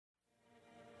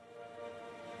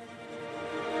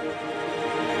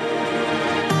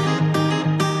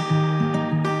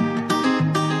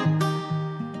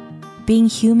Being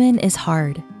human is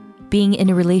hard. Being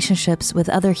in relationships with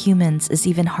other humans is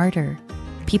even harder.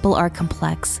 People are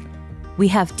complex. We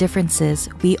have differences,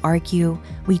 we argue,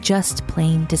 we just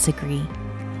plain disagree,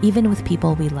 even with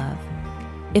people we love.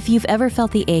 If you've ever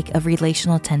felt the ache of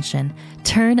relational tension,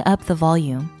 turn up the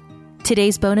volume.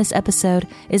 Today's bonus episode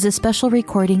is a special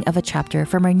recording of a chapter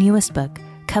from our newest book,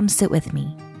 Come Sit With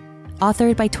Me.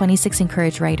 Authored by 26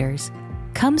 Encourage writers,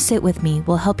 Come Sit With Me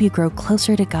will help you grow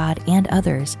closer to God and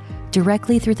others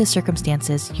directly through the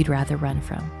circumstances you'd rather run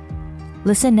from.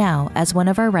 Listen now as one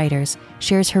of our writers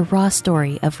shares her raw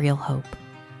story of real hope.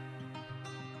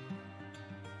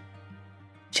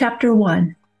 Chapter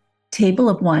 1, Table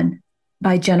of One,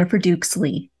 by Jennifer Dukes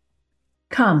Lee.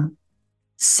 Come,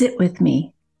 sit with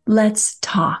me. Let's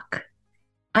talk.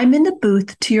 I'm in the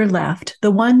booth to your left,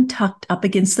 the one tucked up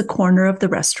against the corner of the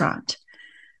restaurant.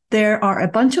 There are a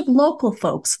bunch of local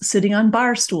folks sitting on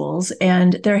bar stools,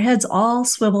 and their heads all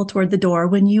swivel toward the door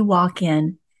when you walk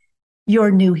in.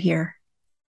 You're new here.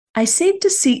 I saved a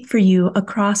seat for you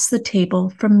across the table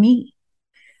from me.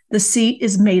 The seat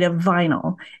is made of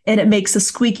vinyl, and it makes a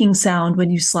squeaking sound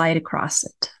when you slide across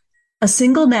it. A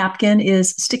single napkin is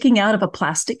sticking out of a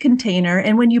plastic container,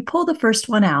 and when you pull the first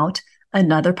one out,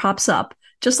 another pops up,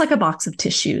 just like a box of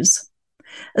tissues.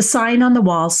 A sign on the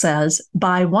wall says,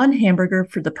 buy one hamburger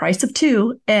for the price of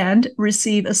two and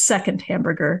receive a second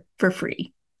hamburger for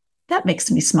free. That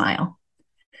makes me smile.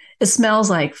 It smells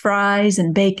like fries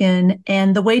and bacon,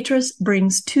 and the waitress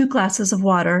brings 2 glasses of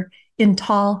water in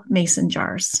tall mason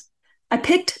jars. I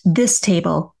picked this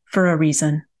table for a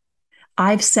reason.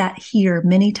 I've sat here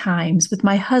many times with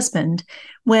my husband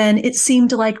when it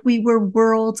seemed like we were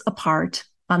worlds apart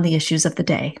on the issues of the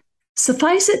day.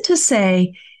 Suffice it to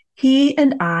say, he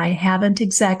and I haven't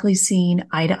exactly seen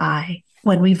eye to eye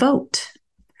when we vote.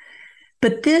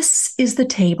 But this is the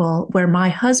table where my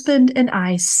husband and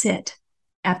I sit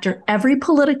after every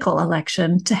political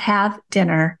election to have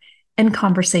dinner and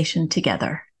conversation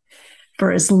together.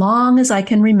 For as long as I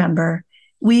can remember,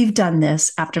 we've done this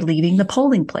after leaving the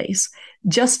polling place,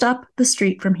 just up the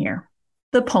street from here.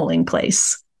 The polling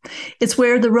place. It's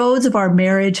where the roads of our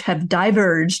marriage have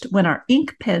diverged when our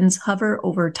ink pens hover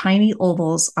over tiny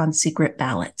ovals on secret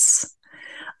ballots.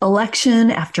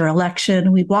 Election after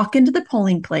election, we walk into the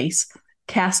polling place,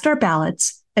 cast our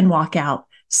ballots, and walk out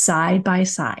side by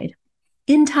side.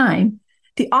 In time,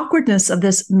 the awkwardness of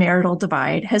this marital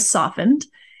divide has softened,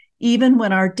 even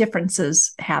when our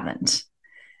differences haven't.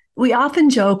 We often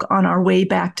joke on our way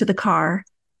back to the car,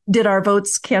 did our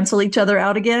votes cancel each other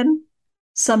out again?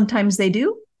 Sometimes they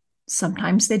do.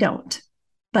 Sometimes they don't.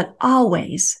 But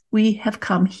always we have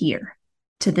come here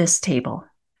to this table.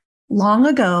 Long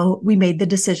ago, we made the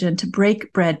decision to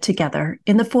break bread together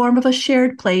in the form of a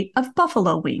shared plate of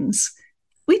buffalo wings.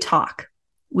 We talk,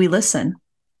 we listen,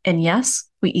 and yes,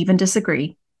 we even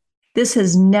disagree. This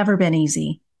has never been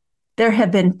easy. There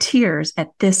have been tears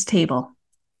at this table.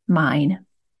 Mine.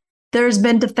 There has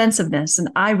been defensiveness and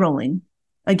eye-rolling.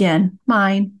 Again,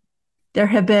 mine. There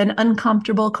have been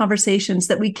uncomfortable conversations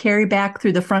that we carry back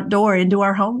through the front door into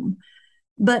our home.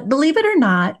 But believe it or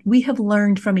not, we have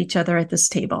learned from each other at this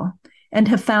table and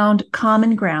have found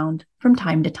common ground from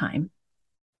time to time.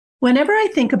 Whenever I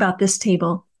think about this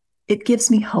table, it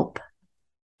gives me hope.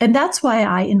 And that's why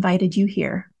I invited you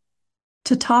here,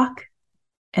 to talk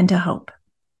and to hope.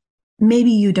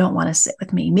 Maybe you don't want to sit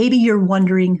with me. Maybe you're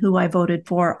wondering who I voted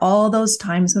for all those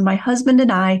times when my husband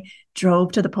and I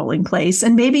drove to the polling place.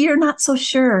 And maybe you're not so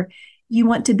sure you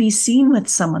want to be seen with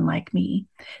someone like me.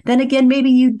 Then again,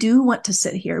 maybe you do want to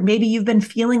sit here. Maybe you've been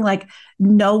feeling like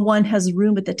no one has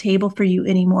room at the table for you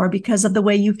anymore because of the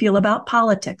way you feel about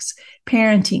politics,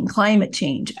 parenting, climate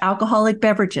change, alcoholic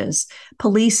beverages,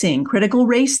 policing, critical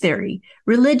race theory,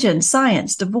 religion,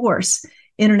 science, divorce,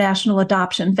 international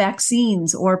adoption,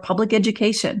 vaccines, or public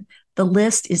education. The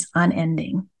list is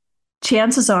unending.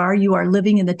 Chances are you are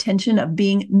living in the tension of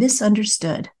being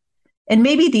misunderstood. And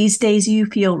maybe these days you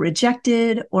feel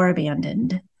rejected or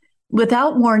abandoned.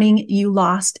 Without warning, you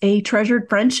lost a treasured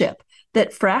friendship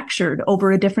that fractured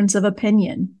over a difference of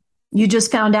opinion. You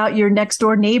just found out your next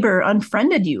door neighbor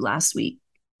unfriended you last week.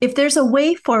 If there's a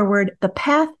way forward, the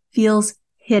path feels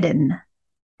hidden.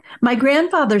 My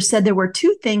grandfather said there were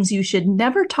 2 things you should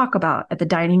never talk about at the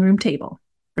dining room table: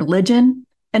 religion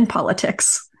and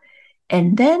politics.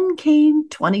 And then came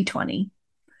 2020.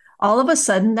 All of a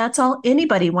sudden, that's all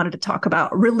anybody wanted to talk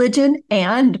about: religion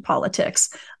and politics,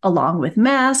 along with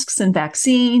masks and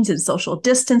vaccines and social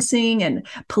distancing and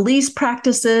police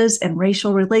practices and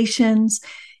racial relations.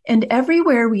 And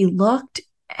everywhere we looked,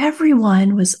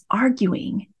 everyone was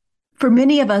arguing. For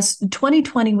many of us,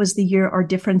 2020 was the year our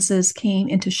differences came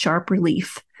into sharp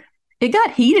relief. It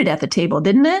got heated at the table,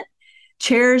 didn't it?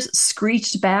 Chairs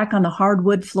screeched back on the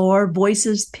hardwood floor,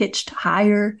 voices pitched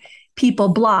higher, people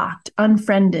blocked,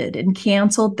 unfriended, and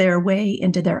canceled their way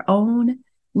into their own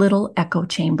little echo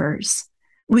chambers.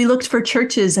 We looked for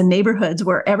churches and neighborhoods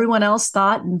where everyone else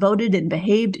thought and voted and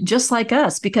behaved just like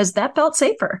us because that felt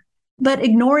safer. But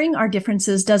ignoring our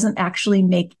differences doesn't actually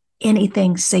make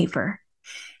anything safer.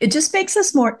 It just makes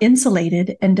us more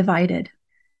insulated and divided.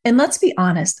 And let's be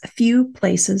honest, few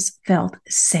places felt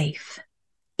safe.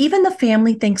 Even the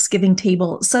family Thanksgiving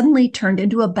table suddenly turned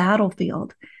into a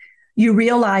battlefield. You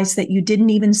realized that you didn't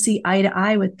even see eye to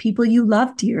eye with people you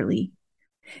loved dearly.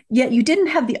 Yet you didn't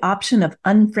have the option of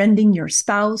unfriending your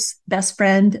spouse, best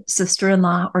friend,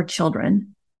 sister-in-law, or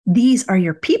children. These are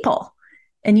your people,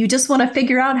 and you just want to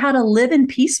figure out how to live in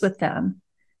peace with them.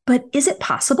 But is it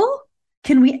possible?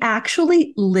 Can we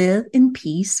actually live in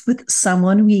peace with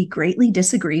someone we greatly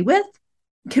disagree with?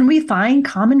 Can we find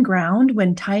common ground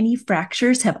when tiny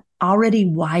fractures have already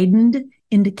widened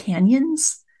into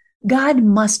canyons? God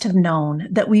must have known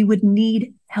that we would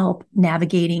need help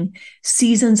navigating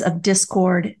seasons of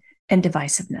discord and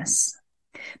divisiveness.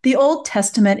 The Old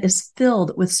Testament is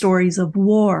filled with stories of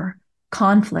war,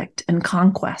 conflict, and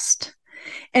conquest.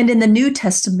 And in the New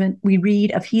Testament, we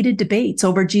read of heated debates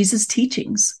over Jesus'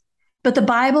 teachings. But the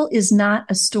Bible is not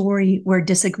a story where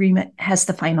disagreement has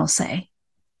the final say.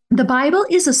 The Bible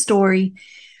is a story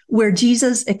where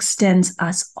Jesus extends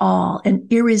us all an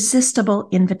irresistible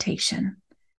invitation.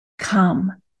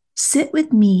 Come, sit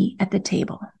with me at the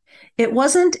table. It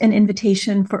wasn't an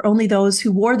invitation for only those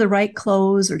who wore the right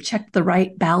clothes or checked the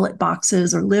right ballot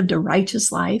boxes or lived a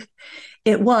righteous life.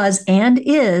 It was and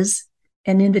is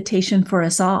an invitation for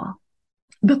us all.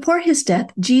 Before his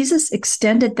death, Jesus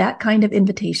extended that kind of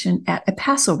invitation at a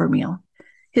Passover meal.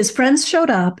 His friends showed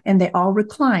up and they all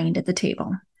reclined at the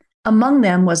table. Among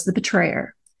them was the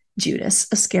betrayer, Judas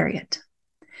Iscariot.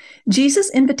 Jesus'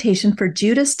 invitation for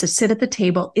Judas to sit at the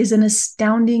table is an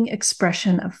astounding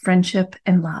expression of friendship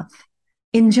and love.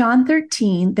 In John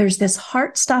 13, there's this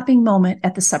heart-stopping moment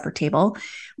at the supper table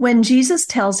when Jesus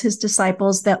tells his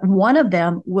disciples that one of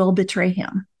them will betray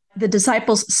him. The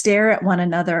disciples stare at one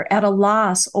another at a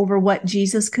loss over what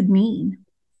Jesus could mean.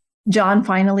 John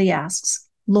finally asks,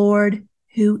 "Lord,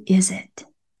 who is it?"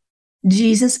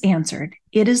 Jesus answered,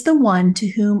 "It is the one to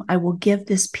whom I will give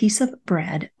this piece of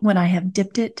bread when I have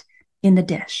dipped it in the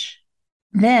dish."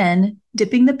 Then,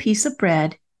 dipping the piece of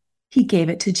bread, he gave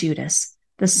it to Judas,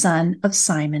 the son of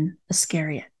Simon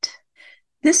Iscariot.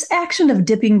 This action of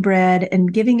dipping bread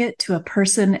and giving it to a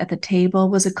person at the table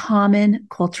was a common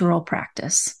cultural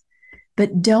practice.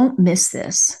 But don't miss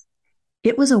this.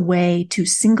 It was a way to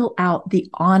single out the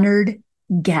honored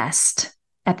guest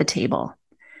at the table,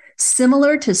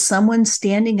 similar to someone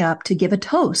standing up to give a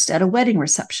toast at a wedding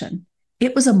reception.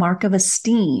 It was a mark of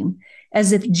esteem,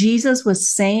 as if Jesus was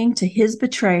saying to his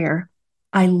betrayer,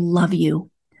 "I love you.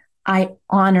 I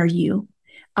honor you.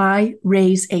 I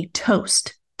raise a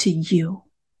toast to you."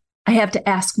 I have to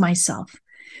ask myself,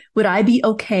 would I be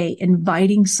okay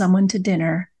inviting someone to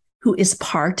dinner who is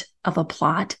part of a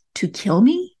plot to kill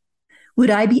me? Would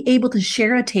I be able to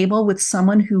share a table with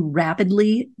someone who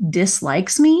rapidly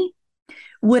dislikes me?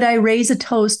 Would I raise a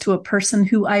toast to a person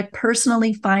who I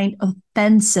personally find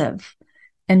offensive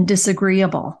and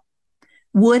disagreeable?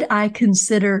 Would I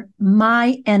consider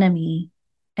my enemy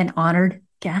an honored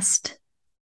guest?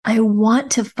 I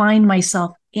want to find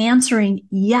myself answering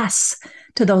yes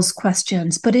to those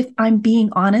questions, but if I'm being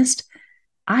honest,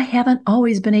 I haven't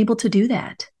always been able to do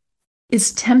that.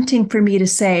 It's tempting for me to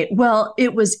say, well,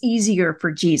 it was easier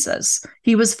for Jesus.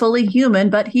 He was fully human,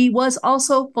 but he was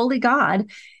also fully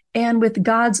God. And with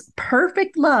God's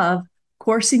perfect love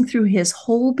coursing through his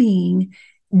whole being,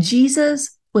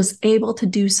 Jesus was able to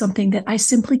do something that I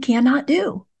simply cannot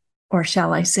do, or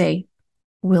shall I say,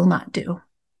 will not do.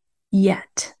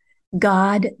 Yet,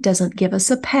 God doesn't give us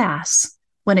a pass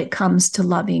when it comes to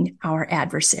loving our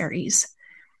adversaries.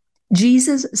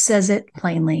 Jesus says it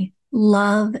plainly,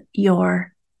 love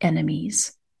your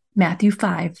enemies. Matthew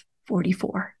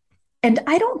 5:44. And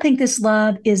I don't think this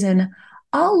love is an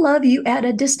I'll love you at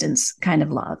a distance kind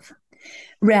of love.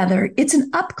 Rather, it's an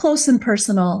up close and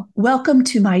personal, welcome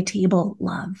to my table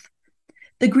love.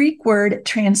 The Greek word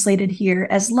translated here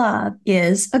as love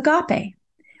is agape,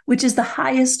 which is the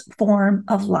highest form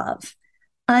of love,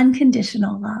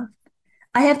 unconditional love.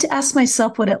 I have to ask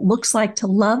myself what it looks like to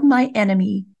love my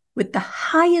enemy with the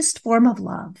highest form of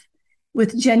love,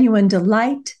 with genuine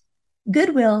delight,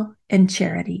 goodwill, and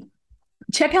charity.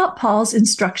 Check out Paul's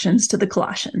instructions to the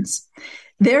Colossians.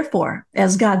 Therefore,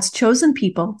 as God's chosen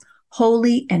people,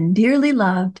 holy and dearly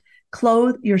loved,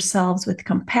 clothe yourselves with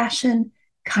compassion,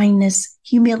 kindness,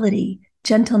 humility,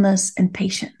 gentleness, and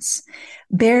patience.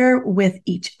 Bear with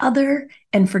each other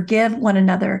and forgive one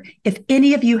another if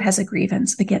any of you has a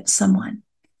grievance against someone.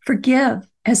 Forgive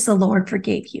as the Lord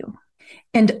forgave you.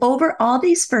 And over all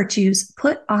these virtues,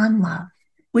 put on love,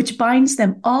 which binds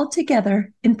them all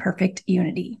together in perfect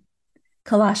unity.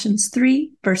 Colossians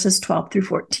 3, verses 12 through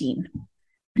 14.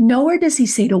 Nowhere does he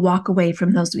say to walk away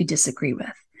from those we disagree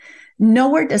with.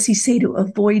 Nowhere does he say to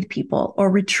avoid people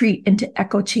or retreat into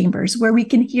echo chambers where we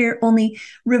can hear only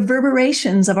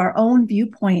reverberations of our own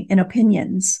viewpoint and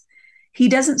opinions. He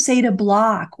doesn't say to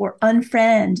block or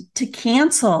unfriend, to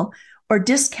cancel or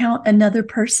discount another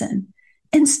person.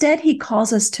 Instead, he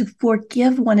calls us to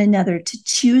forgive one another, to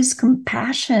choose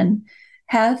compassion,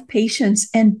 have patience,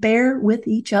 and bear with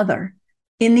each other.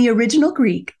 In the original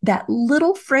Greek, that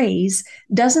little phrase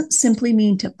doesn't simply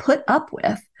mean to put up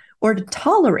with or to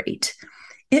tolerate.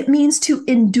 It means to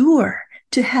endure,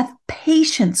 to have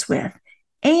patience with,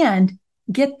 and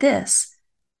get this,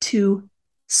 to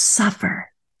suffer.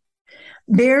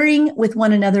 Bearing with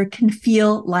one another can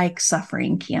feel like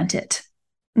suffering, can't it?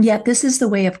 Yet this is the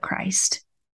way of Christ.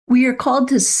 We are called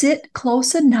to sit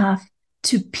close enough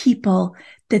to people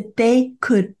that they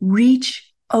could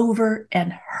reach over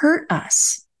and hurt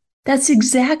us. That's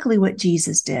exactly what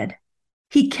Jesus did.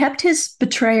 He kept his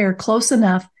betrayer close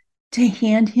enough to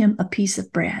hand him a piece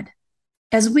of bread.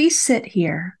 As we sit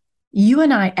here, you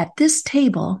and I at this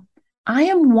table, I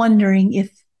am wondering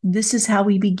if this is how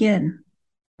we begin,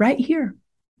 right here,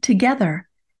 together.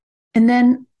 And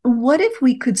then what if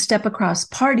we could step across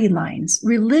party lines,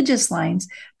 religious lines,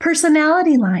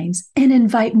 personality lines, and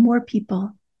invite more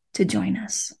people to join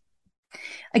us?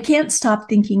 I can't stop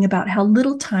thinking about how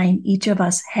little time each of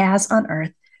us has on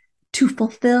earth to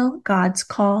fulfill God's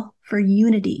call for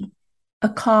unity, a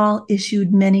call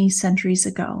issued many centuries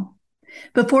ago.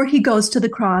 Before he goes to the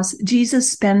cross,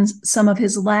 Jesus spends some of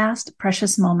his last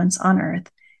precious moments on earth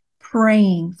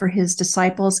praying for his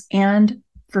disciples and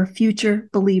for future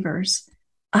believers,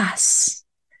 us.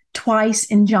 Twice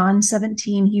in John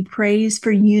 17, he prays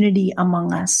for unity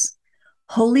among us.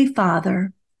 Holy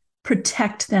Father,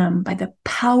 protect them by the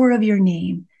power of your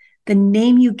name, the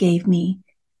name you gave me,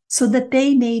 so that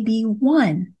they may be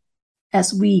one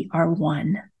as we are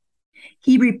one.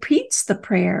 He repeats the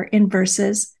prayer in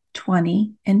verses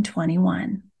 20 and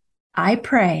 21. I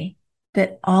pray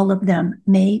that all of them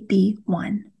may be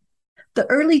one. The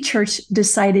early church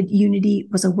decided unity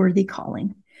was a worthy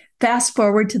calling. Fast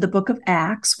forward to the book of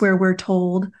Acts, where we're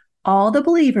told all the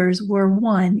believers were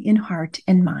one in heart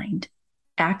and mind.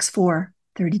 Acts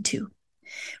 4:32.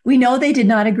 We know they did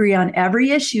not agree on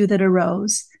every issue that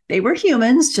arose. They were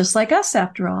humans, just like us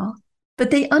after all,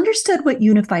 but they understood what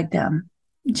unified them: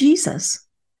 Jesus.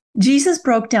 Jesus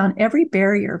broke down every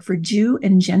barrier for Jew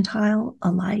and Gentile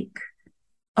alike.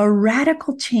 A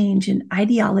radical change in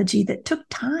ideology that took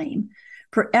time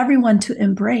for everyone to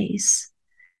embrace.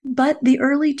 But the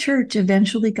early church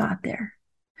eventually got there.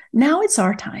 Now it's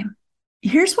our time.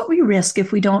 Here's what we risk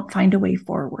if we don't find a way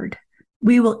forward.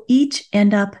 We will each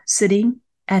end up sitting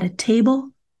at a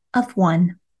table of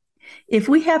one. If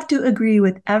we have to agree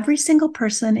with every single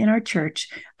person in our church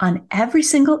on every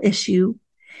single issue,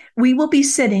 we will be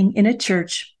sitting in a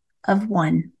church of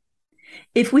one.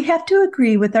 If we have to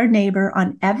agree with our neighbor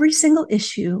on every single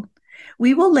issue,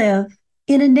 we will live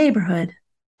in a neighborhood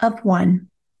of one,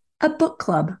 a book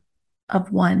club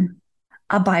of one,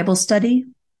 a Bible study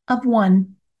of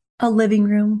one, a living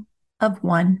room of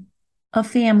one, a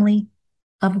family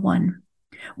of one.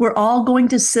 We're all going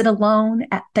to sit alone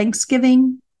at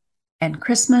Thanksgiving and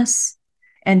Christmas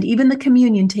and even the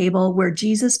communion table where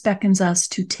Jesus beckons us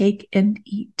to take and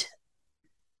eat.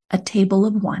 A table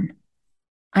of one.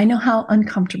 I know how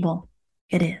uncomfortable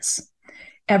it is.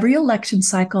 Every election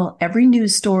cycle, every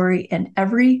news story, and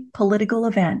every political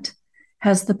event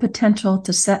has the potential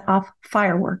to set off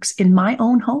fireworks in my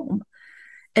own home.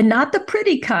 And not the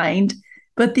pretty kind,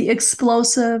 but the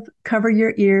explosive, cover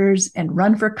your ears and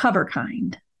run for cover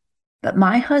kind. But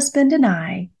my husband and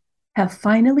I have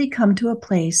finally come to a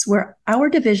place where our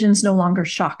divisions no longer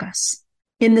shock us.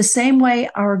 In the same way,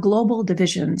 our global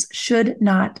divisions should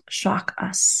not shock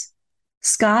us.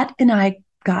 Scott and I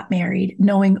got married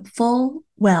knowing full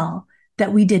well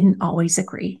that we didn't always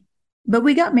agree, but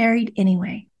we got married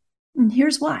anyway. And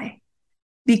here's why.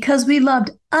 Because we loved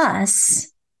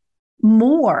us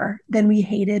more than we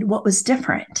hated what was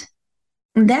different.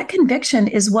 And that conviction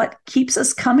is what keeps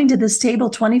us coming to this table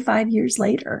 25 years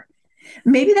later.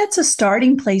 Maybe that's a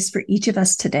starting place for each of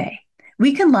us today.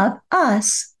 We can love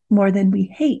us more than we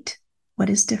hate what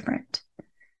is different.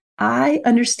 I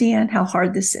understand how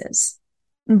hard this is,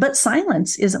 but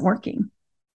silence isn't working.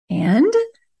 And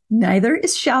Neither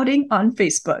is shouting on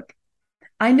Facebook.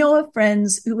 I know of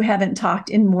friends who haven't talked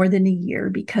in more than a year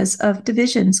because of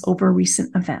divisions over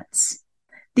recent events.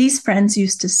 These friends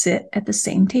used to sit at the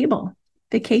same table,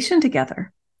 vacation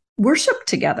together, worship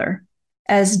together.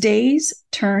 As days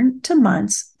turn to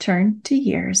months, turn to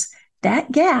years,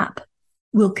 that gap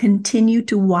will continue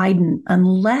to widen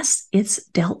unless it's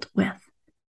dealt with.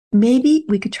 Maybe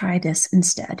we could try this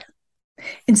instead.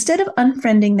 Instead of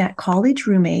unfriending that college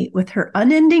roommate with her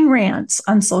unending rants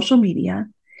on social media,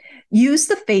 use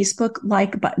the Facebook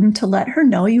like button to let her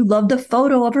know you love the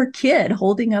photo of her kid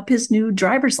holding up his new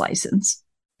driver's license.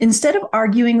 Instead of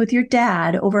arguing with your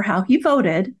dad over how he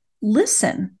voted,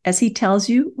 listen as he tells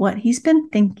you what he's been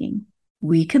thinking.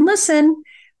 We can listen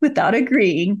without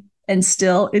agreeing and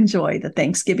still enjoy the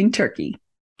Thanksgiving turkey.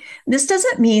 This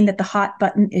doesn't mean that the hot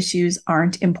button issues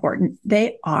aren't important.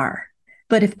 They are.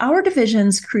 But if our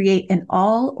divisions create an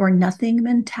all or nothing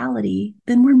mentality,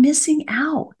 then we're missing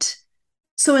out.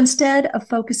 So instead of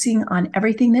focusing on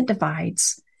everything that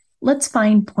divides, let's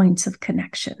find points of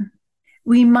connection.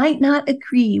 We might not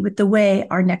agree with the way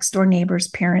our next door neighbors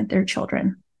parent their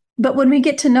children, but when we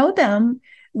get to know them,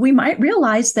 we might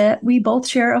realize that we both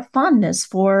share a fondness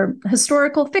for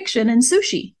historical fiction and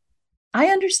sushi. I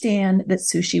understand that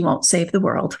sushi won't save the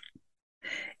world.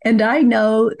 And I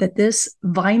know that this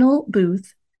vinyl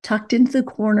booth tucked into the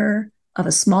corner of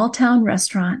a small town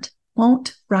restaurant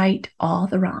won't right all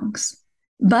the wrongs.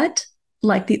 But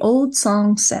like the old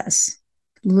song says,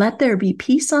 let there be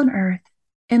peace on earth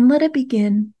and let it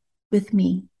begin with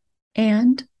me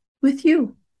and with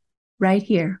you right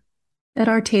here at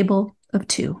our table of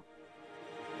two.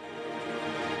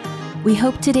 We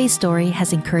hope today's story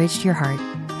has encouraged your heart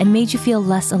and made you feel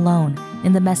less alone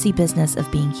in the messy business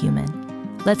of being human.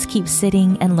 Let's keep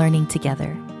sitting and learning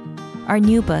together. Our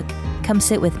new book, Come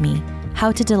Sit With Me,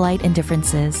 How to Delight in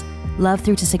Differences, Love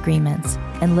Through Disagreements,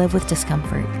 and Live with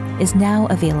Discomfort, is now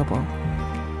available.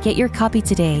 Get your copy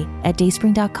today at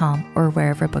dayspring.com or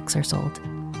wherever books are sold.